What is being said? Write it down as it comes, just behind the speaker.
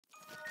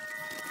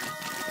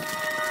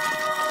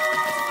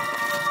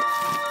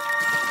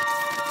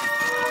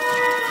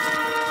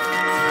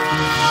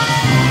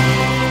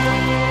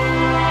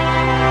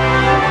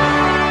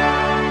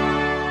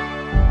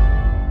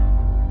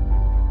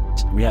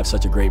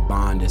such a great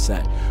bond. It's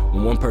that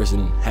when one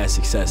person has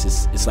success,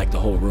 it's like the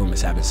whole room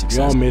is having success.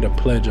 We all made a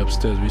pledge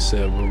upstairs. We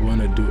said we're going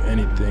to do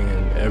anything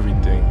and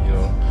everything, you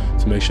know,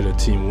 to make sure the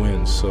team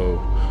wins. So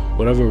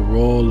whatever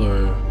role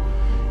or,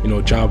 you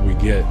know, job we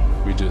get,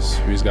 we just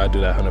got to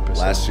do that 100%.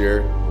 Last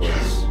year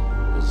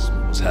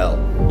was hell,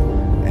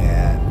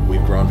 and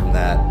we've grown from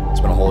that. It's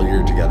been a whole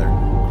year together,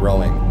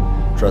 growing,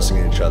 trusting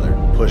in each other,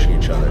 pushing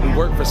each other. We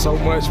worked for so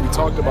much, we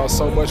talked about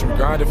so much, we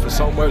grinded for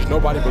so much,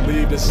 nobody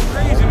believed this. It's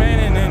crazy,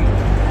 man, and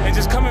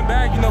just coming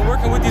back, you know,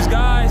 working with these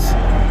guys,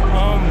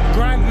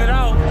 grinding it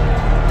out.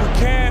 We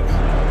can't,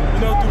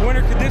 you know, through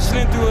winter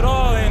conditioning, through it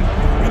all, and,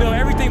 you know,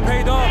 everything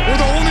paid off. We're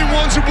the only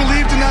ones who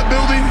believed in that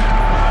building.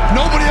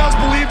 Nobody else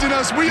believed in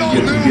us. We all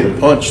knew. You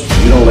get punched,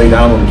 you don't lay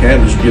down on the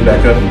canvas, you get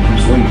back up and keep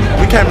swinging.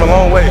 We came a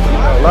long way.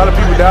 A lot of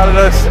people doubted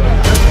us,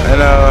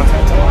 and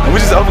we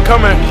just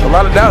overcoming a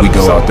lot of doubts. We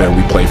go out there and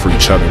we play for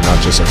each other,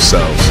 not just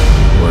ourselves,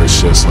 where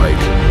it's just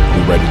like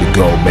we're ready to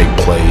go, make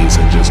plays,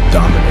 and just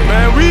dominate.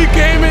 Man, we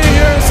came in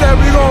here and said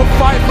we're going to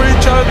fight for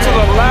each other to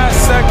the last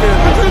second.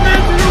 Put your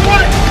man to your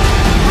right.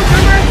 Put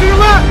your man to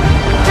your left.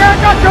 Jack,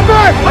 got your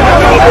back.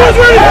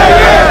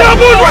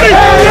 Double ready.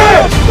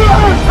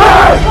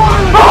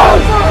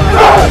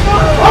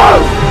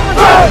 Double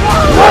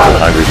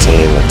hungry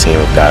team, a team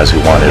of guys who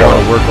want it all.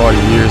 Work all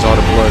the years, all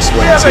the blood,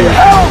 sweat, and tears.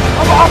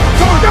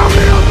 I'm down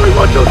there. 3,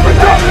 1, 2, 3,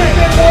 down there. What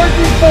we're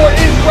working for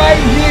is right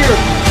here,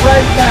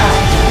 right now.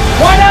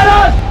 Why not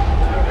us?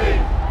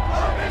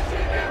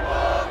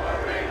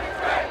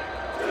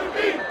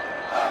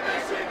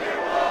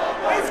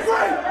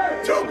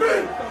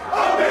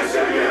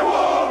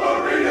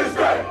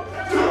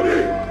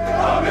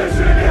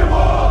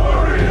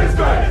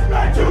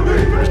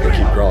 We're just gonna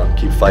keep growing,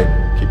 keep fighting,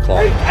 keep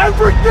clawing. Take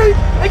everything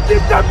and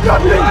give them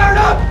nothing. Fire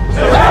up.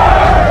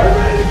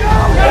 Ready to go.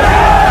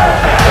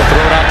 They'll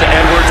throw it out to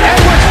Edwards.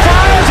 Edwards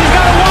fires. He's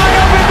got a wide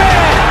open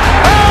man.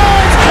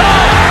 Oh, it's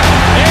caught.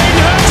 Aiden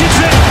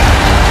Hutchinson.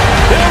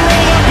 They'll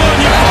roll up on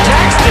you.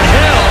 Jackson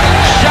Hill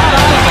shot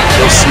out of it.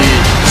 You'll see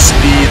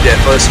speed, the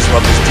athleticism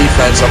from this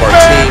defense of our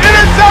team.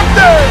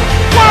 Intercepted.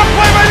 What a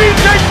play by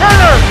DJ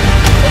Turner.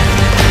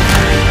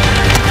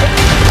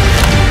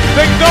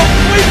 They don't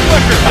flea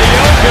flicker. The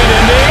open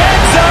in the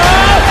end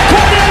zone.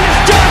 Cornelius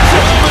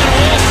Johnson.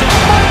 Roman Wilson.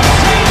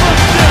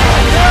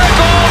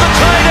 Eric All, the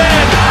tight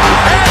end.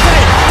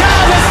 Anthony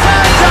down the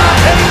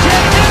sideline. AJ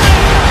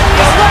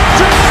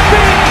electric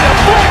speed. A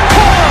foot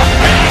pull.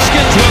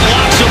 Haskins with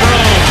lots of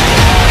room.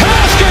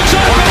 Haskins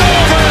up and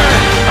over.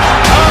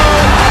 Oh,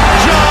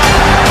 John.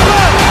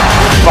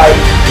 Fight,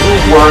 do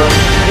work,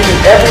 do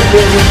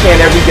everything you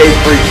can every day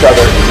for each other,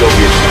 and you'll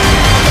be a champion.